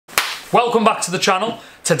Welcome back to the channel.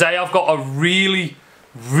 Today I've got a really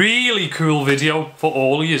cool video for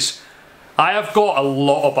all of yous. I have got a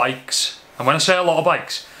lot of bikes, and when I say a lot of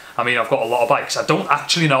bikes, I mean I've got a lot of bikes. I don't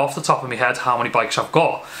actually know off the top of my head how many bikes I've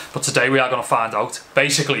got, but today we are going to find out.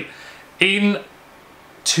 Basically, in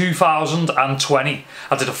 2020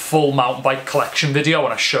 I did a full mountain bike collection video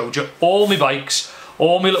and I showed you all my bikes,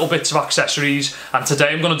 all my little bits of accessories, and today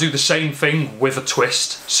I'm going to do the same thing with a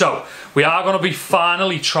twist. So we are going to be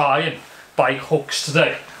finally trying bike hooks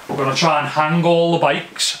today. We're going to try and hang all the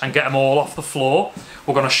bikes and get them all off the floor.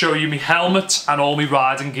 We're going to show you my helmet and all my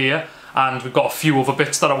riding gear, and we've got a few other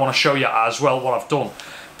bits that I want to show you as well, what I've done.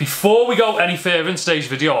 Before we go any further in today's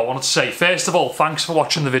video, I wanted to say, first of all, thanks for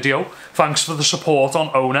watching the video. Thanks for the support on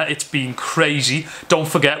OWNA. It's been crazy. Don't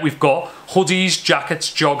forget, we've got hoodies, jackets,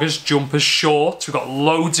 joggers, jumpers, shorts. We've got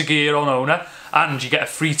loads of gear on OWNA, and you get a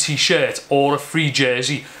free t-shirt or a free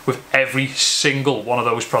jersey with every single one of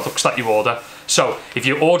those products that you order. So if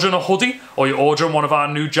you're ordering a hoodie or you're ordering one of our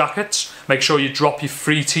new jackets, make sure you drop your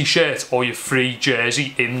free t-shirt or your free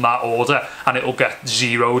jersey in that order and it'll get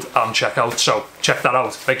zeroed on checkout. So check that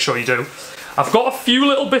out, make sure you do. I've got a few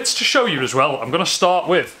little bits to show you as well. I'm going to start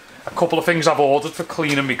with a couple of things I've ordered for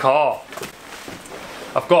cleaning my car.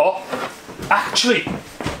 I've got, actually,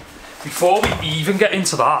 before we even get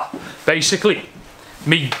into that, basically,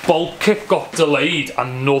 my bulk kit got delayed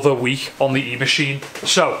another week on the e-machine.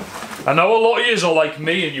 So, I know a lot of yous are like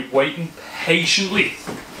me and you're waiting patiently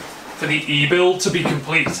for the e-build to be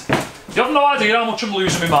complete. You have no idea how much I'm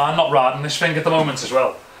losing my mind not riding this thing at the moment as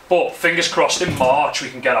well. But fingers crossed in March we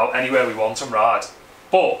can get out anywhere we want and ride.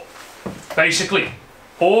 But, basically,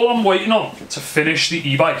 all I'm waiting on to finish the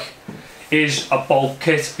e-bike is a bulk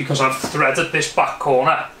kit because I've threaded this back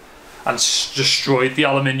corner and destroyed the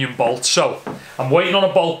aluminium bolt. So I'm waiting on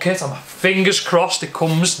a bulk kit. I'm fingers crossed it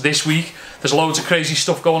comes this week. There's loads of crazy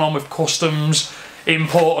stuff going on with customs,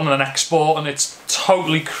 importing and exporting. It's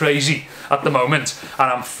totally crazy at the moment,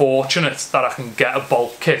 and I'm fortunate that I can get a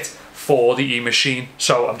bulk kit for the e-machine.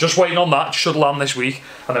 So I'm just waiting on that. It should land this week,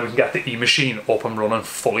 and then we can get the e-machine up and running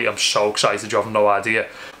fully. I'm so excited, you have no idea.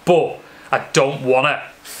 But I don't want to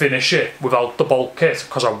finish it without the bulk kit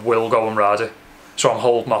because I will go and ride it. So I'm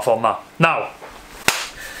holding off on that. Now,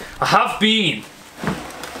 I have been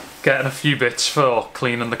getting a few bits for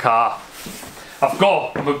cleaning the car. I've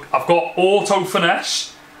got Auto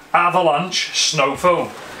Finesse Avalanche Snow Foam,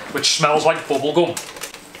 which smells like bubblegum.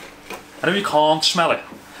 I know you can't smell it.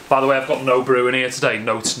 By the way, I've got no brew in here today,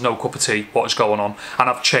 no cup of tea, what is going on? And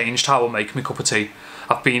I've changed how I make my cup of tea.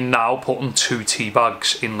 I've been now putting 2 tea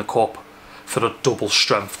bags in the cup for a double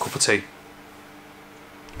strength cup of tea.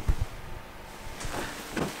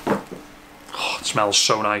 It smells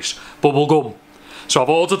so nice. Bubblegum. So I've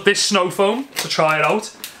ordered this snow foam to try it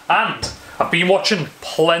out, and I've been watching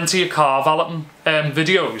plenty of car valeting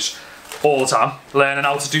videos all the time, learning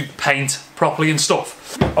how to do paint properly and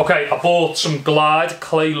stuff. Okay, I bought some Glide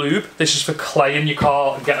clay lube. This is for clay in your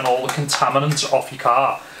car and getting all the contaminants off your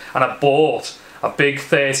car. And I bought a big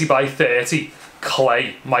 30 by 30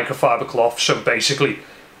 clay microfiber cloth. So basically,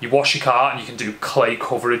 you wash your car and you can do clay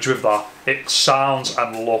coverage with that. It sounds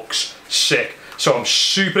and looks sick. So I'm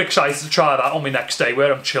super excited to try that on my next day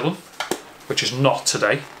where I'm chilling, which is not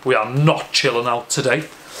today. We are not chilling out today.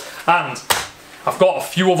 And I've got a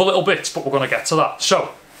few other little bits, but we're going to get to that.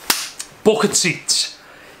 So, bucket seats.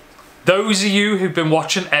 Those of you who've been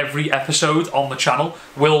watching every episode on the channel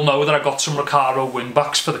will know that I got some Recaro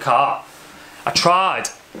windbacks for the car. I tried,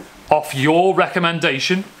 off your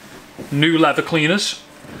recommendation, new leather cleaners.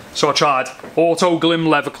 So I tried Auto Glim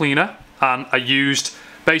leather cleaner, and I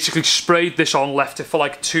basically sprayed this on, left it for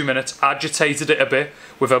like 2 minutes, agitated it a bit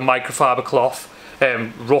with a microfiber cloth,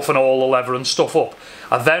 roughing all the leather and stuff up.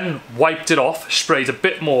 I then wiped it off, sprayed a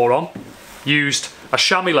bit more on, used a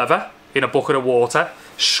chamois leather in a bucket of water,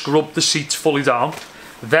 scrubbed the seats fully down,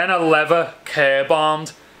 then I leather care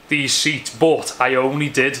bombed these seats, but I only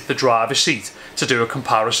did the driver's seat to do a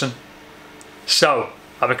comparison. So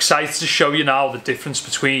I'm excited to show you now the difference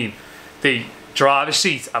between the driver's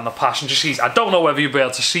seat and the passenger seat. I don't know whether you'll be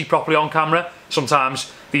able to see properly on camera. Sometimes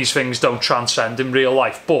these things don't transcend in real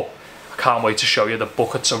life, but I can't wait to show you. The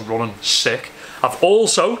buckets are running sick. I've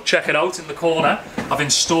also, check it out in the corner, I've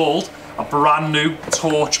installed a brand new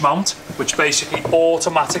torch mount, which basically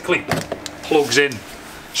automatically plugs in.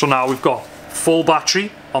 So now we've got full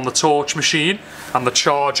battery on the torch machine, and the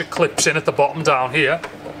charger clips in at the bottom down here.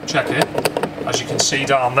 Check it, as you can see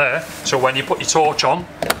down there. So when you put your torch on,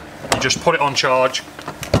 you just put it on charge,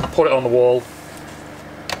 put it on the wall,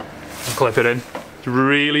 and clip it in.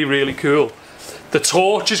 Really, really cool. The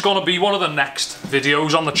torch is going to be one of the next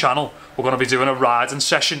videos on the channel. We're we're going to be doing a riding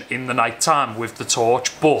session in the night time with the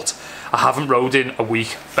torch, but I haven't rode in a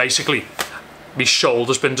week. Basically, my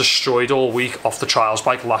shoulder's been destroyed all week off the trials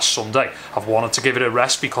bike last Sunday. I've wanted to give it a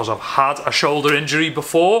rest because I've had a shoulder injury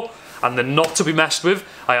before, and they're not to be messed with.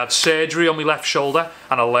 I had surgery on my left shoulder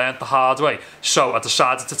and I learnt the hard way. So I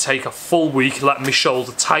decided to take a full week, letting my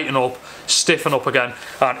shoulder tighten up, stiffen up again,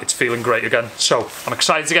 and it's feeling great again. So I'm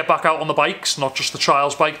excited to get back out on the bikes, not just the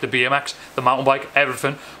trials bike, the BMX, the mountain bike,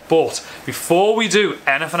 everything. But before we do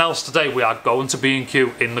anything else today, we are going to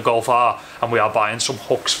B&Q in the Golf R, and we are buying some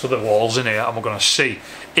hooks for the walls in here, and we're going to see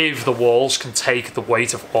if the walls can take the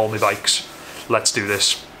weight of all my bikes. Let's do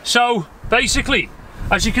this. So basically,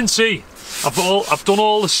 as you can see, I've done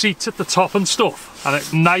all the seats at the top and stuff, and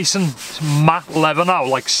it's nice and matte leather now,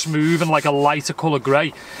 like smooth and like a lighter colour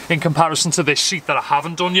grey, in comparison to this seat that I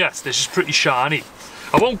haven't done yet. This is pretty shiny.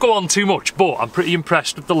 I won't go on too much, but I'm pretty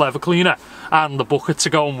impressed with the leather cleaner, and the buckets are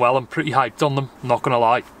going well. I'm pretty hyped on them, not gonna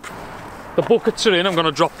lie. The buckets are in. I'm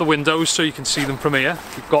gonna drop the windows so you can see them from here.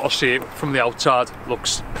 You've got to see it from the outside.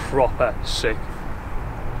 Looks proper sick.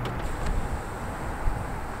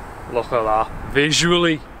 Look at that.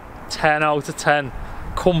 Visually, 10 out of 10.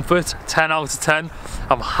 Comfort, 10 out of 10.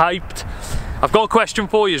 I'm hyped. I've got a question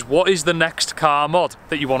for you. What is the next car mod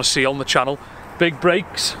that you want to see on the channel? Big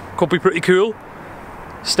brakes, could be pretty cool.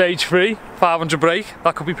 Stage 3, 500 brake,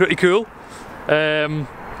 that could be pretty cool.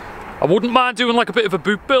 I wouldn't mind doing like a bit of a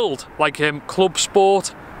boot build, like Club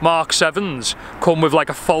Sport Mark 7s come with like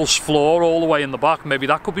a false floor all the way in the back. Maybe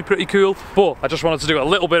that could be pretty cool. But I just wanted to do a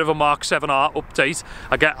little bit of a Mark 7R update.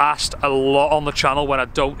 I get asked a lot on the channel when I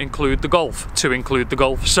don't include the Golf to include the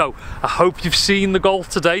Golf. So I hope you've seen the Golf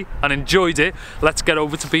today and enjoyed it. Let's get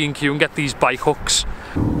over to B&Q and get these bike hooks.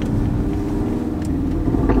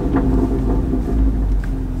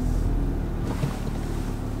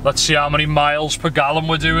 Let's see how many miles per gallon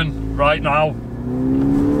we're doing right now.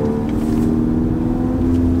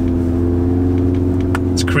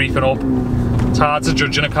 It's creeping up. It's hard to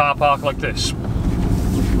judge in a car park like this.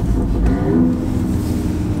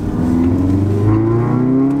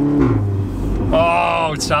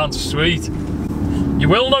 Oh, it sounds sweet. You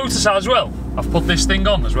will notice as well, I've put this thing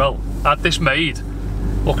on as well. Had this made.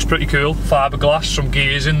 Looks pretty cool. Fiberglass, some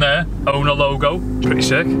gears in there. OWNA logo. Pretty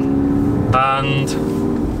sick. And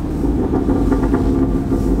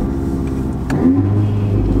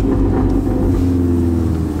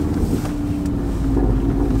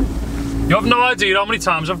you have no idea how many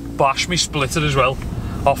times I've bashed me splitter as well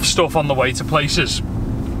off stuff on the way to places.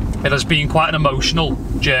 It has been quite an emotional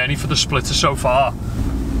journey for the splitter so far.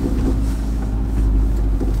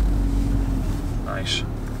 Nice.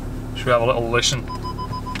 Should we have a little listen?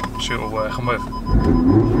 See what we're working with.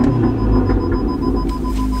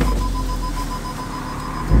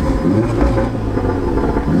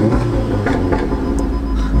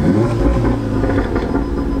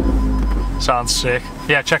 Sounds sick.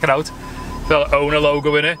 Yeah, check it out. The OWNA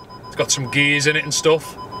logo in it. It's got some gears in it and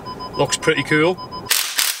stuff. Looks pretty cool.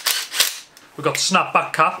 We've got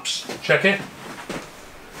snapback caps. Check it.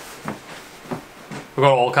 We've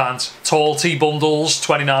got all kinds. Tall tee bundles,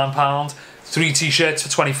 £29. 3 t-shirts for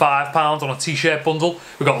 £25 on a t-shirt bundle.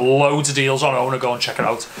 We've got loads of deals on OWNA. Go and check it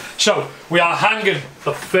out. So we are hanging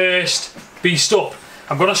the first beast up.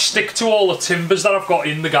 I'm going to stick to all the timbers that I've got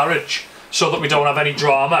in the garage so that we don't have any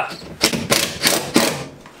drama.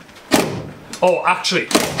 Oh, actually,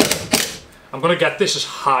 I'm going to get this as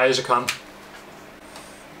high as I can.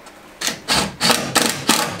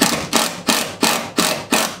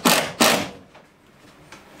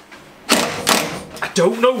 I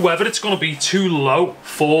don't know whether it's going to be too low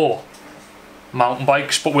for mountain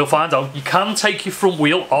bikes, but we'll find out. You can take your front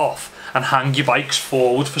wheel off and hang your bikes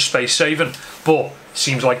forward for space saving, but it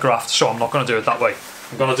seems like graft, so I'm not going to do it that way.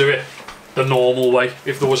 I'm going to do it the normal way,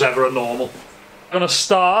 if there was ever a normal. I'm going to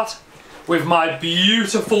start with my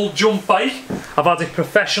beautiful jump bike. I've had it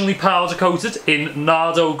professionally powder coated in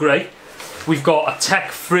Nardo Grey. We've got a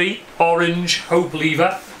tech-free orange hope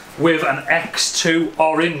lever with an X2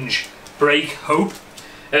 orange brake hope.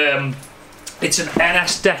 It's an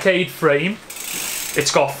NS Decade frame.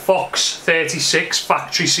 It's got Fox 36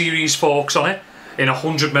 factory series forks on it in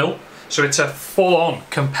 100mm. So it's a full-on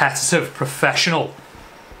competitive professional,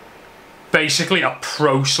 basically a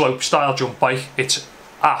pro slope style jump bike. It's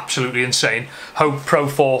absolutely insane. Hope Pro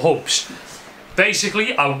 4 hubs.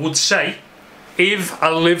 Basically, I would say if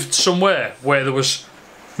I lived somewhere where there was,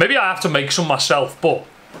 maybe I have to make some myself, but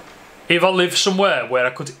if I lived somewhere where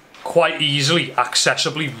I could quite easily,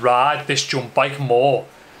 accessibly ride this jump bike more,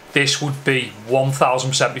 this would be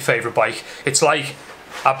 1000% my favourite bike. It's like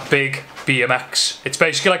a big BMX. It's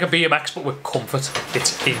basically like a BMX but with comfort.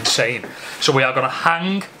 It's insane. So we are going to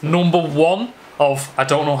hang number 1 of I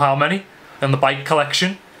don't know how many in the bike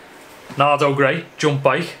collection. Nardo Grey jump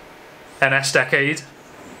bike, NS Decade.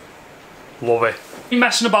 Love it. I'm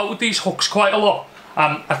messing about with these hooks quite a lot,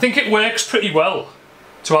 and I think it works pretty well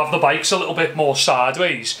to have the bikes a little bit more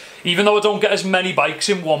sideways. Even though I don't get as many bikes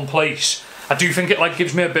in one place, I do think it like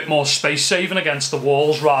gives me a bit more space saving against the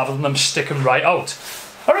walls rather than them sticking right out.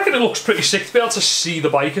 I reckon it looks pretty sick to be able to see the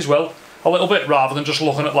bike as well a little bit rather than just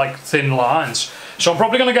looking at like thin lines. So I'm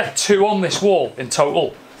probably going to get 2 on this wall in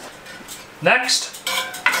total. Next,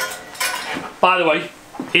 by the way,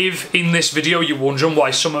 if in this video you're wondering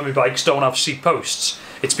why some of my bikes don't have seat posts,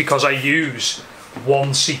 it's because I use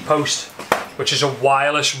one seat post, which is a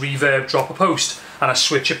wireless reverb dropper post, and I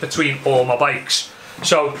switch it between all my bikes.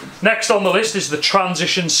 So next on the list is the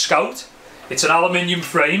Transition Scout. It's an aluminium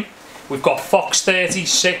frame. We've got Fox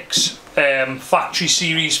 36 factory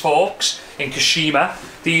series forks in Kashima.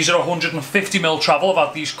 These are 150mm travel. I've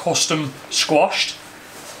had these custom squashed.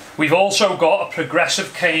 We've also got a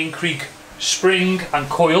progressive Cane Creek spring and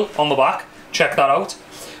coil on the back. Check that out.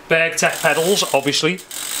 Bergtech pedals, obviously.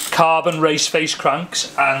 Carbon race face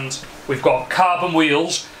cranks, and we've got carbon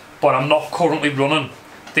wheels, but I'm not currently running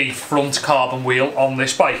the front carbon wheel on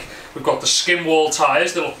this bike. We've got the skim wall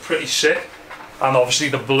tyres, they look pretty sick, and obviously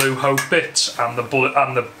the blue Hope bits and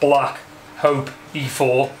the black Hope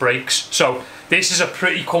E4 brakes. So this is a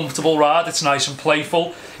pretty comfortable ride. It's nice and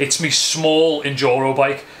playful. It's my small enduro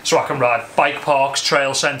bike, so I can ride bike parks,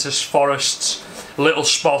 trail centres, forests, little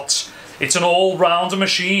spots. It's an all-rounder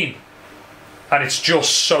machine, and it's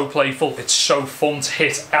just so playful. It's so fun to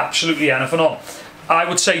hit absolutely anything on. I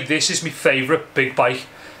would say this is my favourite big bike.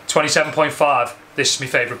 27.5, this is my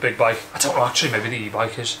favourite big bike. I don't know, actually, maybe the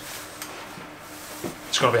e-bike is.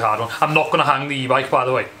 It's going to be a hard one. I'm not going to hang the e-bike, by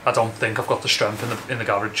the way. I don't think I've got the strength in the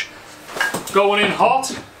garage. Going in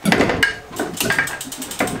hot.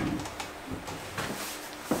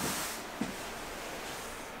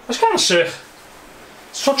 It's kind of sick.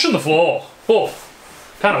 It's touching the floor, but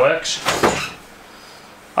kind of works.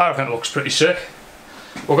 I reckon it looks pretty sick.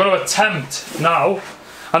 We're going to attempt now.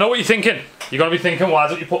 I know what you're thinking. You're going to be thinking, why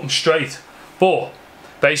don't you put them straight? But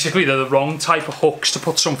basically they're the wrong type of hooks to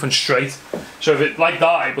put something straight. So if it like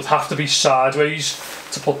that, it would have to be sideways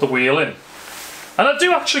to put the wheel in. And I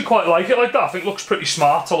do actually quite like it like that. I think it looks pretty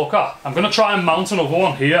smart to look at. I'm going to try and mount another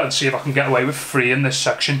one here and see if I can get away with 3 in this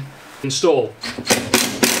section. Install.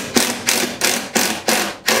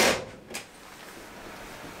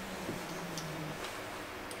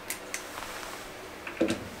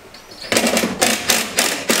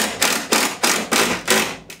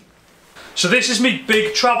 So this is my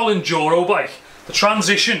big travel enduro bike. The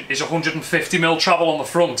Transition is 150mm travel on the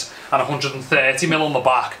front and 130mm on the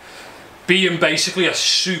back, being basically a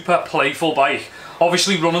super playful bike.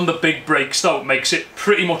 Obviously running the big brakes though makes it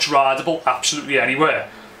pretty much rideable absolutely anywhere.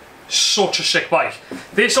 Such a sick bike.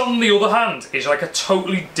 This on the other hand is like a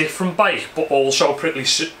totally different bike, but also pretty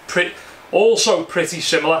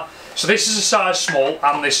similar. So this is a size small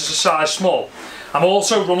and this is a size small. I'm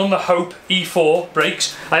also running the Hope E4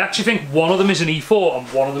 brakes. I actually think one of them is an E4 and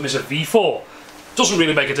one of them is a V4. Doesn't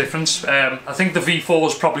really make a difference. I think the V4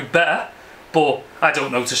 is probably better, but I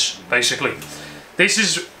don't notice, basically. This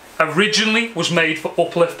is originally was made for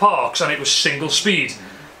uplift parks and it was single speed.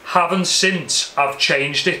 Haven't since I've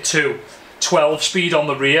changed it to 12 speed on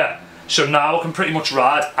the rear. So now I can pretty much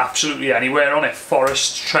ride absolutely anywhere on it.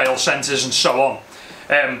 Forests, trail centres and so on.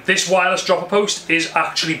 This wireless dropper post is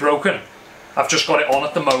actually broken. I've just got it on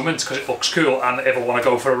at the moment because it looks cool, and if I want to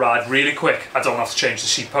go for a ride really quick, I don't have to change the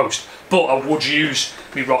seat post. But I would use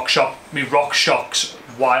my RockShox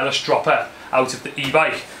wireless dropper out of the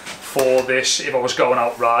e-bike for this if I was going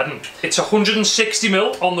out riding. It's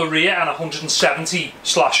 160mm on the rear and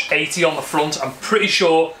 170/80 on the front. I'm pretty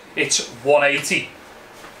sure it's 180,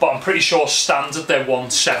 but I'm pretty sure standard they're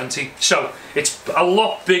 170. So it's a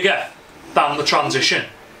lot bigger than the Transition.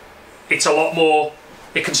 It's a lot more.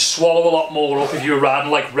 It can swallow a lot more up if you were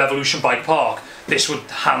riding like Revolution Bike Park. This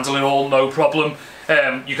would handle it all no problem.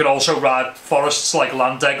 You can also ride forests like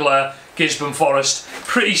Landegler, Gisborne Forest.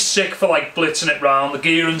 Pretty sick for like blitzing it round. The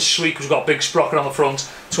gearing's sweet because we've got a big sprocket on the front,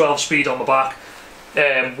 12 speed on the back.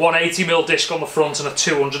 180mm disc on the front and a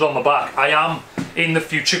 200 on the back. I am in the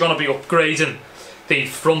future going to be upgrading the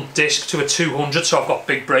front disc to a 200, so I've got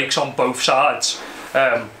big brakes on both sides.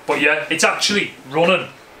 But yeah, it's actually running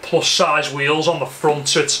plus size wheels on the front,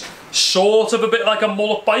 so it's sort of a bit like a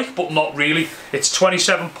mullet bike, but not really. It's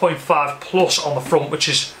 27.5 plus on the front, which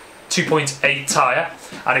is 2.8 tyre,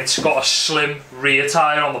 and it's got a slim rear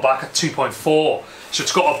tyre on the back at 2.4. So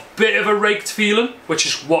it's got a bit of a raked feeling, which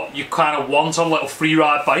is what you kind of want on a little free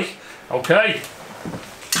ride bike. Okay,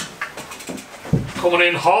 coming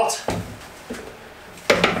in hot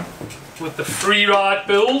with the free ride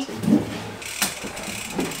build.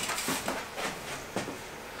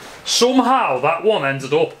 Somehow that one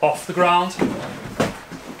ended up off the ground,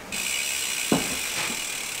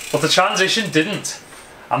 but the transition didn't,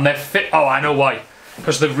 and they fit. Oh, I know why,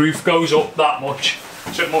 because the roof goes up that much,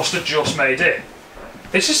 so it must have just made it.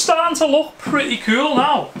 This is starting to look pretty cool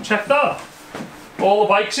now. Check that, all the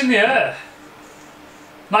bikes in the air,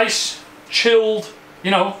 nice chilled, you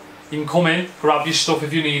know, you can come in, grab your stuff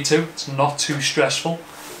if you need to, it's not too stressful,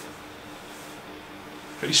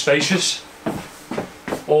 pretty spacious.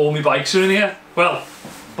 All my bikes are in here, well,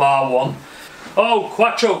 bar one. Oh,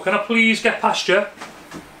 Quattro, can I please get past you?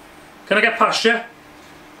 Can I get past you?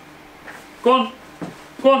 Go on,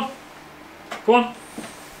 go on, go on.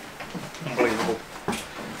 Unbelievable.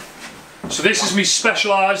 So this is my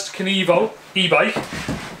Specialized Kenevo e-bike.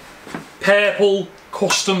 Purple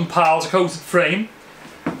custom powder coated frame.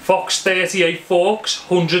 Fox 38 forks,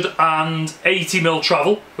 180mm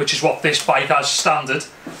travel, which is what this bike has standard.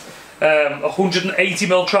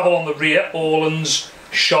 180mm travel on the rear, Orland's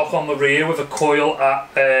shock on the rear with a coil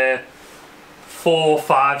at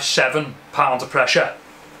 457 pound of pressure.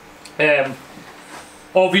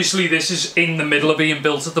 Obviously this is in the middle of being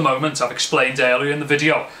built at the moment, I've explained earlier in the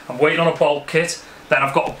video. I'm waiting on a bolt kit, then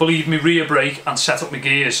I've got to bleed my rear brake and set up my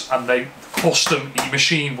gears, and the custom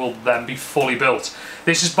e-machine will then be fully built.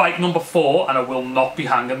 This is bike number 4 and I will not be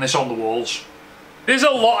hanging this on the walls. There's a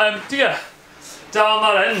lot emptier. Down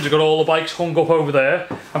that end, I've got all the bikes hung up over there.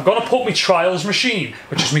 I'm going to put my trials machine,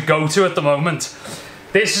 which is my go-to at the moment.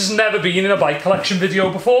 This has never been in a bike collection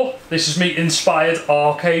video before. This is me inspired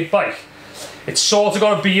arcade bike. It's sort of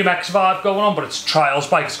got a BMX vibe going on, but it's a trials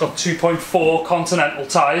bike. It's got 2.4 Continental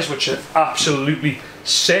tyres, which are absolutely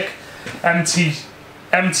sick.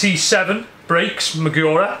 MT7 brakes,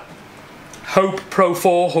 Magura. Hope Pro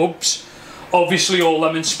 4 hubs. Obviously all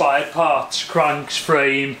them inspired parts, cranks,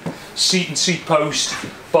 frame, seat and seat post,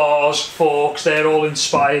 bars, forks, they're all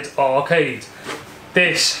inspired arcade.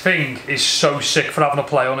 This thing is so sick for having a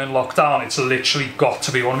play on in lockdown. It's literally got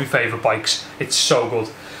to be one of my favourite bikes. It's so good.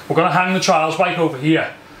 We're going to hang the trials bike over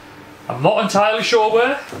here. I'm not entirely sure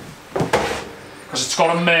where, because it's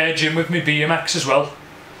got to merge in with my BMX as well.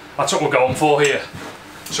 That's what we're going for here.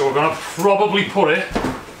 So we're going to probably put it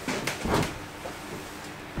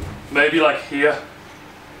maybe like here.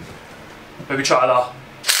 Maybe try that.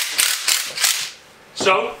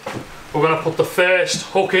 So we're going to put the first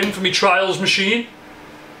hook in for my trials machine.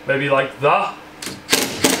 Maybe like that.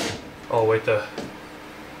 Oh wait there.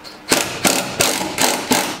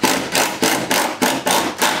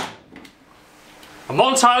 I'm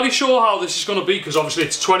not entirely sure how this is going to be, because obviously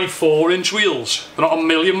it's 24-inch wheels. They're not a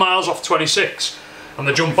million miles off 26. And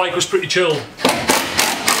the jump bike was pretty chill.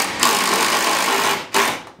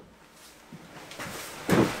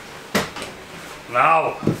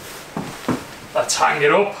 Now, let's hang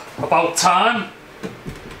it up. About time.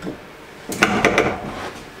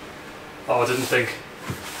 Oh, I didn't think.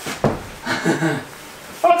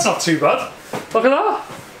 Oh, that's not too bad. Look at that.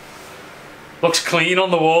 Looks clean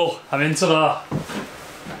on the wall. I'm into that.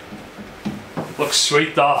 Looks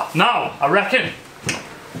sweet, that. Now, I reckon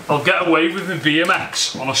I'll get away with my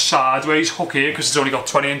BMX on a sideways hook here, because it's only got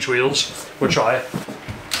 20-inch wheels. We'll try it.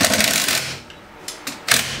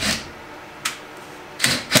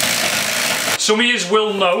 Some of you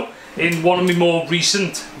will know, in one of my more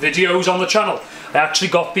recent videos on the channel, I actually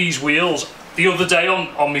got these wheels the other day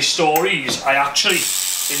on my stories. I actually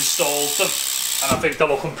installed them, and I think they're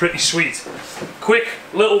looking pretty sweet. Quick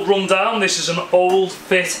little rundown. This is an old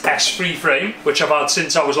fit S3 frame, which I've had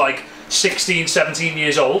since I was like 16, 17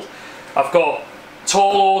 years old. I've got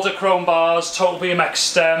tall order chrome bars, total BMX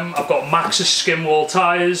stem, I've got Maxxis skim wall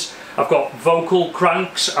tyres, I've got vocal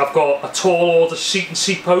cranks, I've got a tall order seat and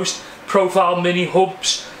seat post, profile mini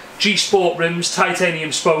hubs, G-Sport rims,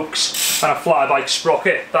 titanium spokes, and a flybike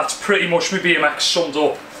sprocket. That's pretty much my BMX summed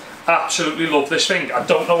up. Absolutely love this thing. I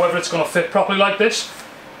don't know whether it's going to fit properly like this.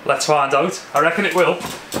 Let's find out. I reckon it will.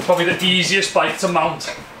 Probably the easiest bike to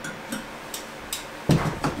mount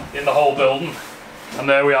in the whole building. And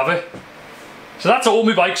there we have it. So that's all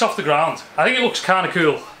my bikes off the ground. I think it looks kind of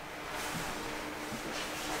cool.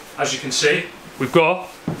 As you can see, we've got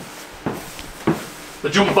the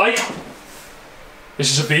jump bike.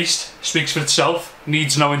 This is a beast, speaks for itself,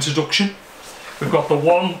 needs no introduction. We've got the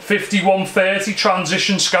 150-130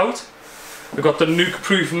 Transition Scout. We've got the Nuke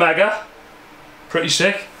Proof Mega, pretty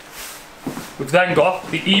sick. We've then got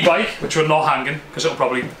the e-bike, which we're not hanging because it'll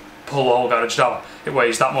probably pull the whole garage down. It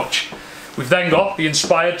weighs that much. We've then got the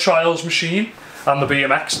Inspired Trials machine and the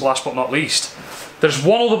BMX, last but not least. There's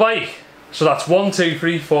one other bike, so that's 1, 2,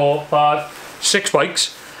 3, 4, 5, 6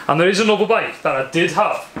 bikes, and there is another bike that I did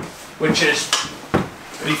have, which is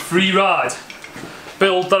a free ride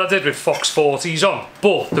build that I did with Fox 40s on,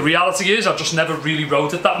 but the reality is I just never really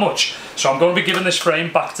rode it that much, so I'm going to be giving this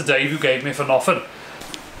frame back to Dave, who gave me for nothing.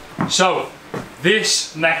 So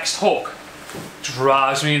this next hook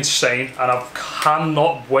drives me insane, and I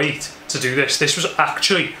cannot wait to do this. This was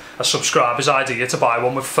actually a subscriber's idea to buy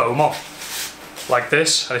one with foam on, like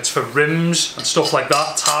this, and it's for rims and stuff like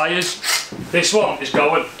that, tyres. This one is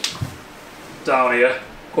going down here,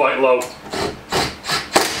 quite low.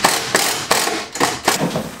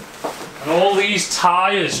 And all these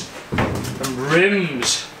tyres and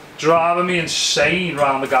rims driving me insane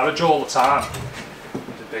around the garage all the time.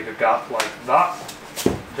 There's a bigger gap like that.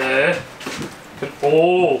 There. Can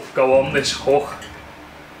all go on this hook.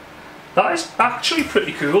 That is actually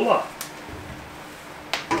pretty cool, that.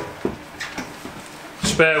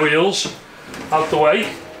 Spare wheels out the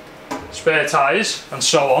way, spare tyres and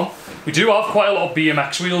so on. We do have quite a lot of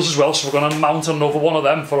BMX wheels as well, so we're going to mount another one of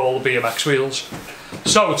them for all the BMX wheels.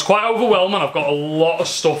 So it's quite overwhelming. I've got a lot of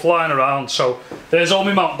stuff lying around. So there's all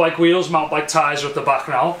my mountain bike wheels, mountain bike tyres are at the back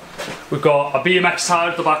now. We've got a BMX tyre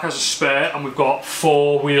at the back as a spare, and we've got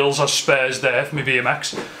 4 wheels as spares there for my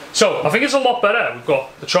BMX. So I think it's a lot better. We've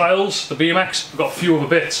got the trials, the BMX, we've got a few other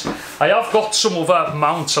bits. I have got some other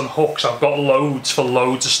mounts and hooks. I've got loads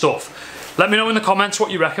of stuff. Let me know in the comments what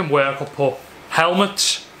you reckon where I could put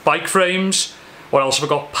helmets, bike frames. What else have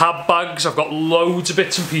I got? Pad bags. I've got loads of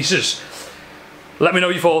bits and pieces. Let me know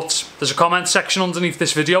your thoughts. There's a comment section underneath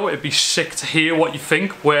this video. It'd be sick to hear what you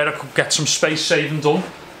think, where I could get some space saving done.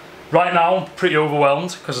 Right now I'm pretty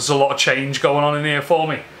overwhelmed because there's a lot of change going on in here for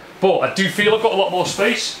me. But I do feel I've got a lot more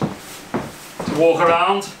space to walk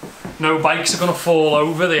around. No bikes are going to fall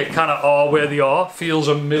over. They kind of are where they are. Feels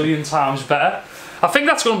a million times better. I think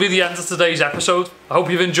that's going to be the end of today's episode. I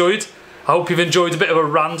hope you've enjoyed. I hope you've enjoyed a bit of a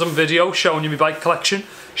random video showing you my bike collection,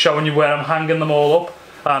 showing you where I'm hanging them all up,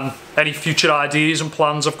 and any future ideas and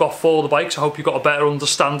plans I've got for the bikes. I hope you got a better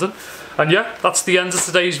understanding. And yeah, that's the end of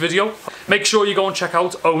today's video. Make sure you go and check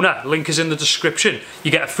out OWNA, link is in the description.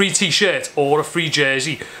 You get a free t-shirt or a free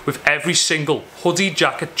jersey with every single hoodie,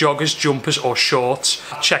 jacket, joggers, jumpers or shorts.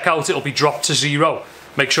 Check out, it'll be dropped to 0.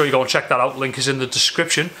 Make sure you go and check that out, link is in the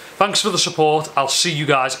description. Thanks for the support, I'll see you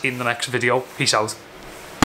guys in the next video. Peace out.